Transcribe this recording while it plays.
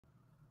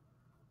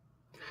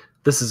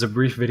This is a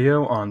brief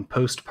video on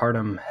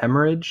postpartum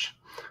hemorrhage.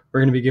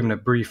 We're going to be given a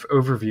brief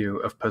overview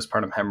of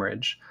postpartum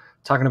hemorrhage,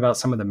 talking about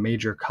some of the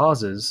major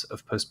causes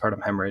of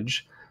postpartum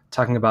hemorrhage,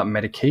 talking about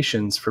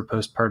medications for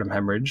postpartum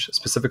hemorrhage,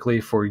 specifically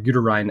for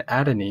uterine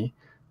atony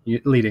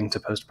leading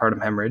to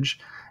postpartum hemorrhage,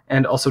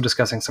 and also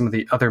discussing some of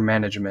the other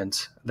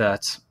management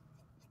that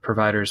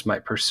providers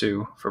might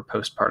pursue for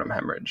postpartum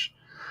hemorrhage.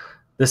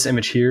 This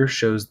image here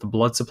shows the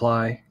blood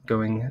supply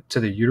going to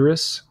the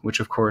uterus,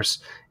 which of course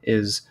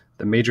is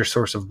the major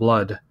source of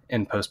blood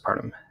in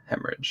postpartum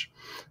hemorrhage.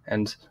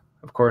 And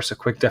of course, a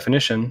quick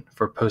definition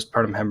for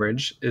postpartum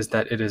hemorrhage is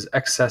that it is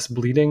excess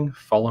bleeding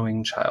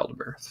following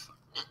childbirth.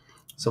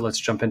 So let's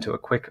jump into a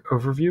quick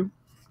overview.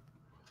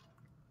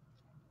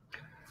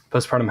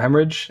 Postpartum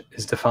hemorrhage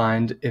is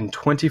defined in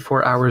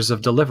 24 hours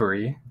of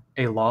delivery,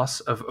 a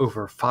loss of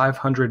over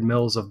 500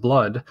 mils of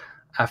blood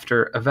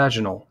after a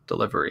vaginal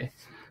delivery,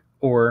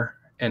 or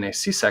in a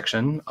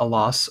C-section, a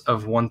loss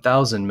of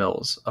 1,000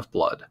 mils of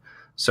blood.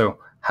 So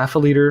half a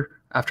liter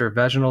after a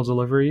vaginal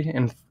delivery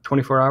in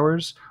 24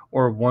 hours,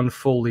 or 1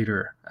 full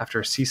liter after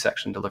a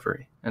C-section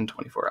delivery in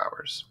 24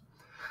 hours.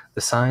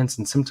 The signs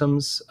and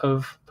symptoms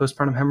of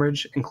postpartum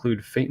hemorrhage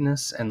include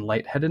faintness and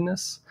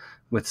lightheadedness,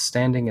 with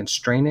standing and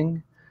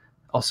straining,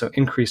 also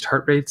increased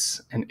heart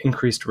rates and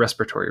increased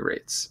respiratory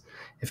rates.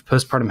 If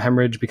postpartum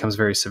hemorrhage becomes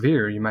very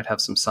severe, you might have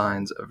some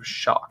signs of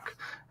shock.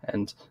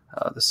 And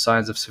the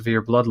signs of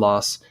severe blood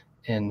loss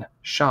in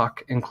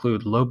shock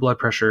include low blood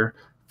pressure,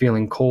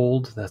 feeling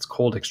cold, that's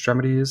cold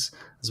extremities,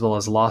 as well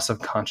as loss of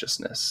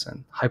consciousness.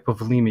 And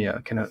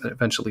hypovolemia can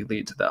eventually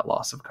lead to that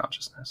loss of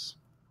consciousness.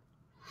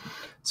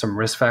 Some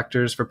risk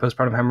factors for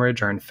postpartum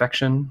hemorrhage are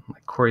infection,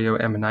 like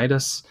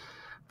chorioamnionitis,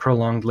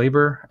 prolonged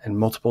labor, and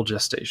multiple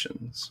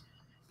gestations.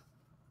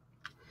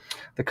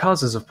 The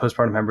causes of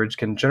postpartum hemorrhage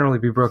can generally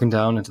be broken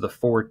down into the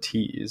 4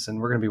 T's, and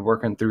we're going to be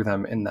working through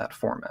them in that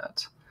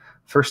format.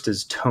 First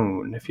is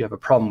tone. If you have a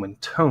problem with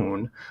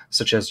tone,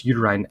 such as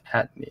uterine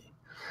atony.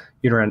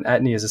 Uterine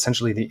atony is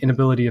essentially the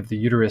inability of the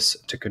uterus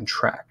to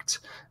contract.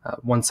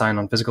 One sign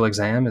on physical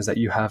exam is that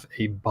you have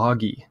a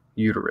boggy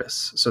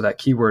uterus, so that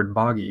keyword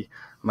boggy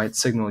might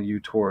signal you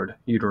toward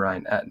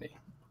uterine atony.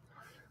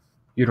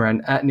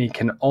 Uterine atony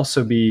can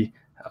also be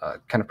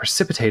kind of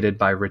precipitated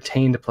by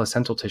retained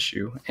placental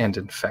tissue and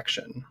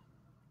infection.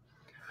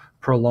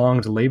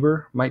 Prolonged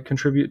labor might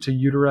contribute to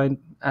uterine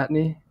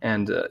atony,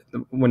 and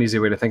one easy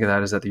way to think of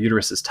that is that the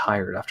uterus is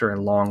tired after a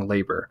long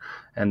labor,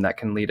 and that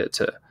can lead it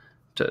to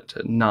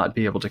not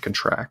be able to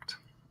contract.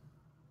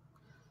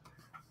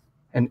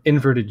 An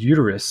inverted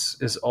uterus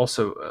is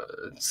also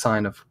a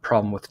sign of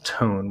problem with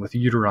tone, with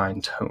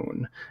uterine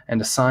tone. And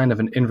a sign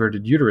of an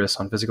inverted uterus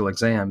on physical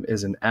exam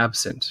is an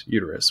absent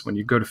uterus. When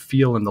you go to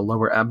feel in the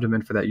lower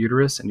abdomen for that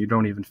uterus and you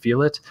don't even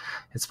feel it,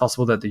 it's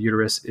possible that the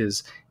uterus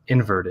is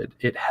inverted.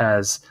 It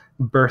has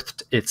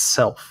birthed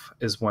itself,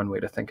 is one way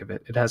to think of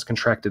it. It has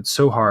contracted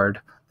so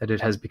hard that it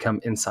has become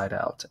inside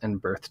out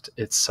and birthed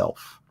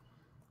itself.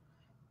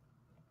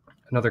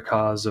 Another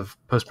cause of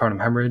postpartum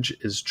hemorrhage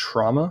is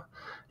trauma.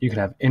 You can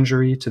have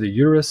injury to the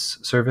uterus,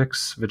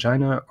 cervix,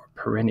 vagina, or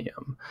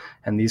perineum,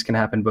 and these can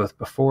happen both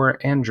before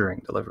and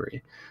during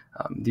delivery.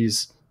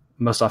 These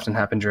most often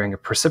happen during a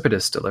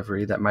precipitous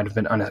delivery that might have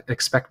been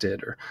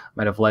unexpected or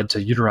might have led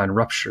to uterine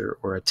rupture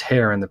or a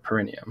tear in the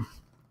perineum.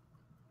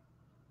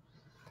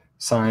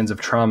 Signs of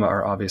trauma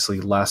are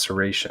obviously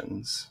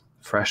lacerations,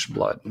 fresh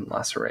blood and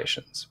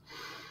lacerations.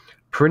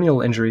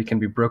 Perineal injury can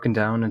be broken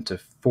down into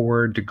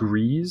 4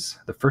 degrees.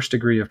 The first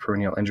degree of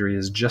perineal injury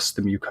is just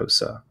the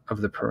mucosa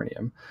of the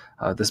perineum.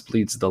 This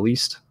bleeds the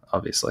least,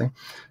 obviously.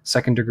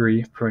 Second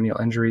degree perineal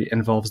injury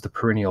involves the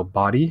perineal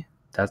body.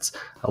 That's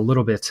a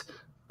little bit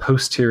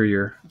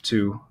posterior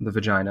to the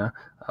vagina,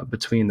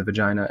 between the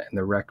vagina and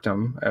the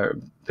rectum,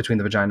 between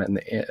the vagina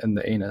and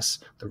the anus,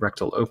 the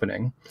rectal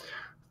opening.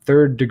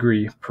 Third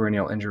degree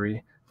perineal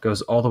injury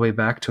goes all the way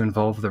back to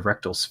involve the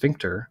rectal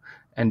sphincter.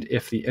 And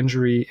if the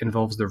injury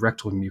involves the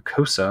rectal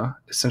mucosa,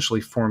 essentially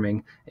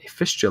forming a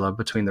fistula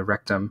between the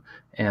rectum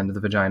and the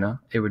vagina,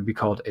 it would be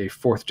called a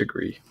 4th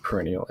degree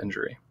perineal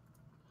injury.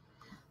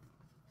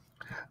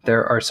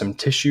 There are some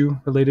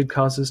tissue-related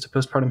causes to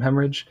postpartum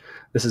hemorrhage.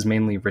 This is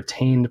mainly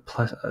retained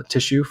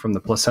tissue from the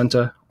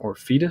placenta or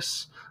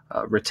fetus.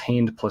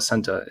 Retained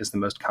placenta is the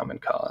most common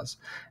cause.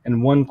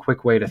 And one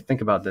quick way to think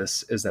about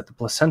this is that the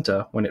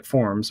placenta, when it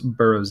forms,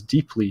 burrows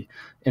deeply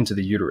into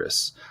the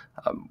uterus.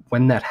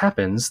 When that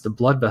happens, the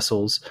blood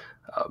vessels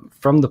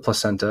from the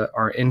placenta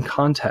are in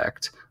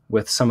contact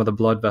with some of the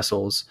blood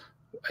vessels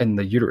in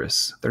the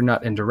uterus. They're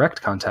not in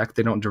direct contact,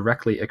 they don't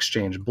directly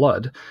exchange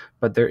blood,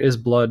 but there is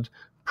blood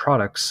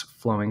products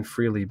flowing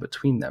freely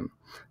between them.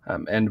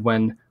 And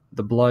when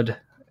the blood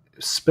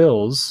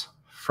spills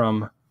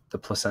from the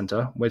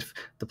placenta, if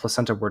the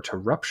placenta were to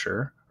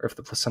rupture, or if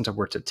the placenta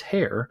were to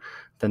tear,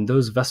 then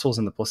those vessels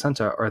in the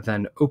placenta are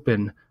then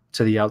open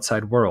to the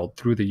outside world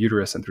through the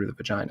uterus and through the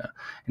vagina.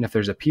 And if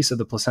there's a piece of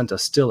the placenta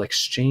still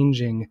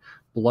exchanging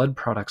blood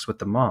products with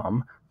the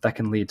mom, that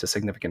can lead to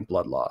significant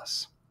blood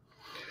loss.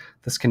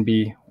 This can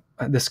be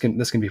this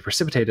can be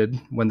precipitated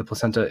when the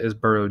placenta is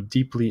burrowed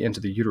deeply into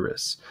the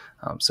uterus,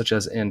 such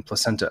as in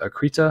placenta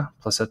accreta,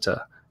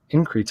 placenta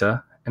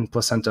increta, and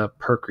placenta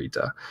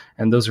percreta,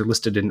 and those are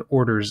listed in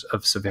orders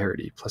of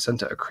severity.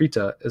 Placenta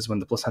accreta is when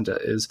the placenta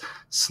is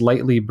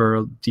slightly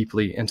burrowed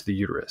deeply into the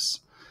uterus.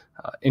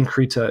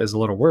 Increta is a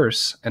little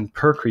worse, and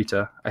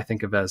percreta I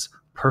think of as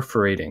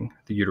perforating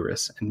the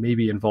uterus and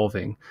maybe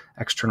involving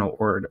external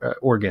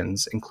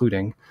organs,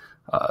 including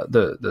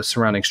the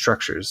surrounding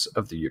structures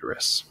of the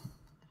uterus.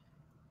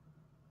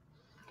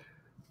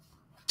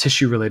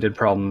 Tissue-related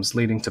problems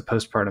leading to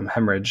postpartum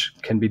hemorrhage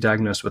can be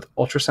diagnosed with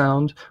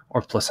ultrasound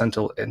or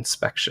placental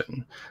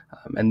inspection.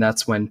 And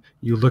that's when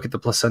you look at the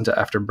placenta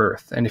after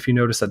birth. And if you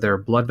notice that there are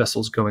blood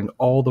vessels going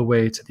all the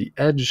way to the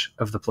edge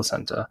of the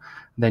placenta,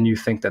 then you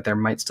think that there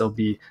might still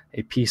be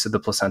a piece of the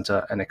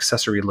placenta, an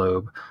accessory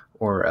lobe,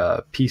 or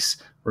a piece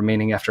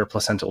remaining after a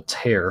placental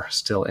tear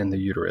still in the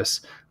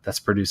uterus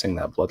that's producing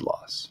that blood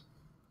loss.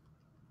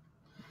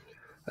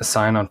 A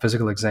sign on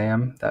physical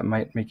exam that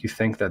might make you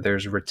think that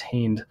there's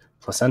retained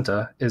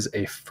placenta is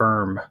a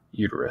firm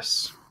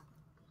uterus.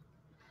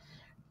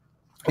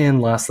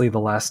 And lastly, the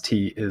last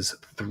T is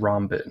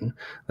thrombin.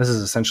 This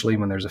is essentially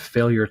when there's a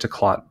failure to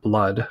clot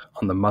blood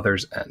on the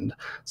mother's end,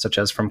 such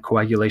as from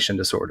coagulation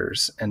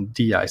disorders and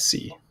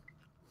DIC.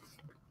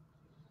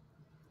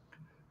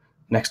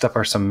 Next up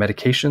are some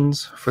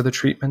medications for the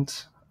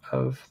treatment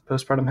of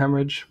postpartum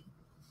hemorrhage.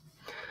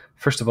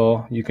 First of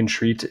all, you can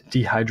treat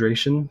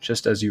dehydration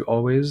just as you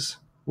always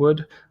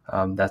would.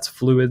 That's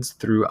fluids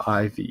through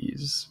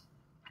IVs.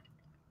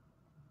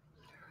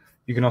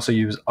 You can also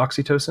use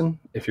oxytocin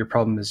if your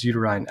problem is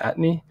uterine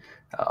atony.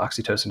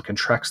 Oxytocin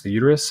contracts the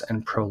uterus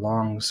and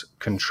prolongs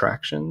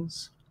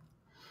contractions.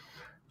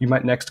 You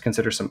might next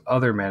consider some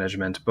other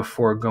management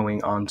before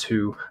going on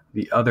to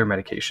the other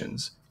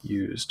medications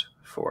used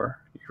for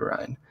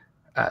uterine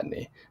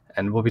atony.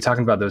 And we'll be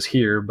talking about those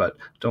here, but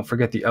don't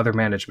forget the other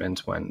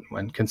management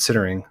when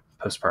considering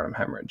postpartum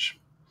hemorrhage.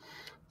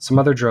 Some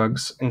other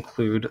drugs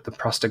include the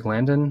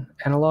prostaglandin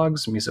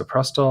analogs,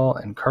 misoprostol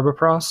and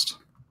carboprost.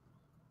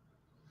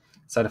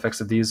 Side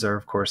effects of these are,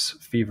 of course,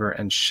 fever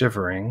and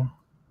shivering.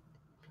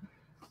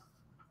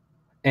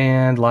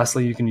 And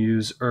lastly, you can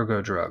use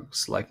ergo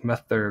drugs like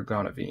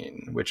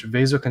methyrgonavine, which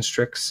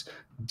vasoconstricts,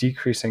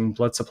 decreasing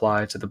blood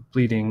supply to the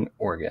bleeding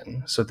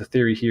organ. So the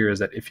theory here is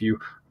that if you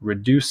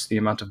reduce the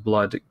amount of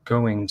blood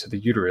going to the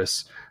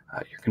uterus,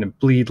 you're going to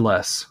bleed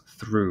less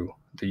through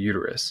the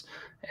uterus.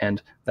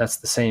 And that's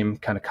the same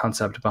kind of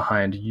concept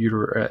behind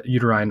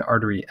uterine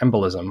artery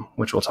embolism,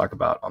 which we'll talk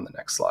about on the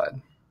next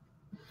slide.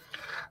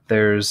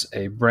 There's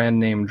a brand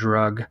name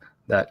drug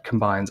that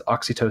combines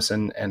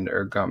oxytocin and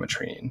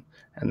ergometrine,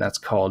 and that's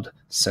called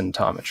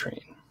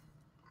symptometrine.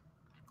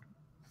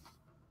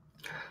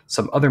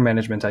 Some other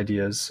management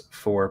ideas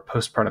for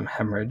postpartum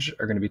hemorrhage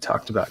are going to be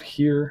talked about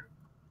here.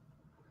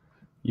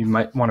 You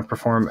might want to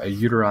perform a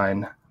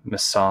uterine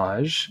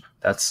massage.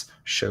 That's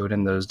showed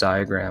in those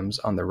diagrams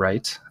on the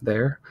right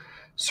there.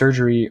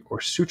 Surgery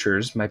or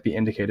sutures might be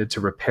indicated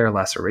to repair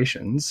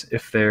lacerations.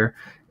 If there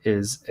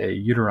is a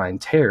uterine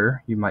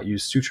tear, you might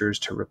use sutures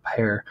to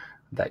repair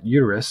that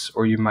uterus,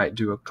 or you might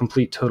do a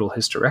complete total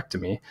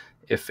hysterectomy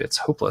if it's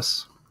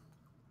hopeless.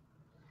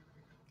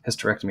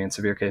 Hysterectomy in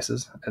severe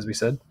cases, as we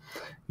said.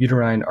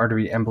 Uterine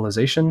artery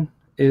embolization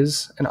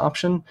is an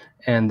option,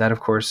 and that, of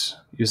course,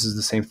 uses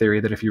the same theory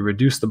that if you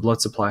reduce the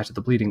blood supply to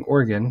the bleeding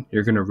organ,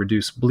 you're going to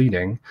reduce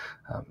bleeding.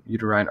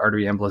 Uterine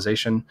artery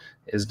embolization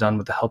is done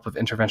with the help of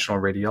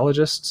interventional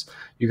radiologists.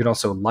 You can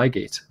also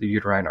ligate the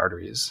uterine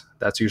arteries.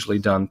 That's usually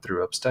done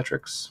through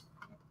obstetrics.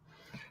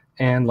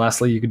 And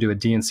lastly, you could do a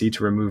D&C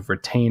to remove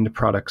retained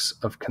products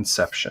of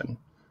conception.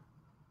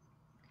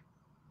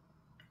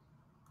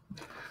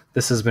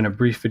 This has been a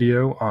brief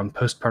video on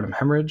postpartum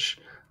hemorrhage.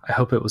 I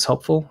hope it was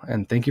helpful,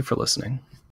 and thank you for listening.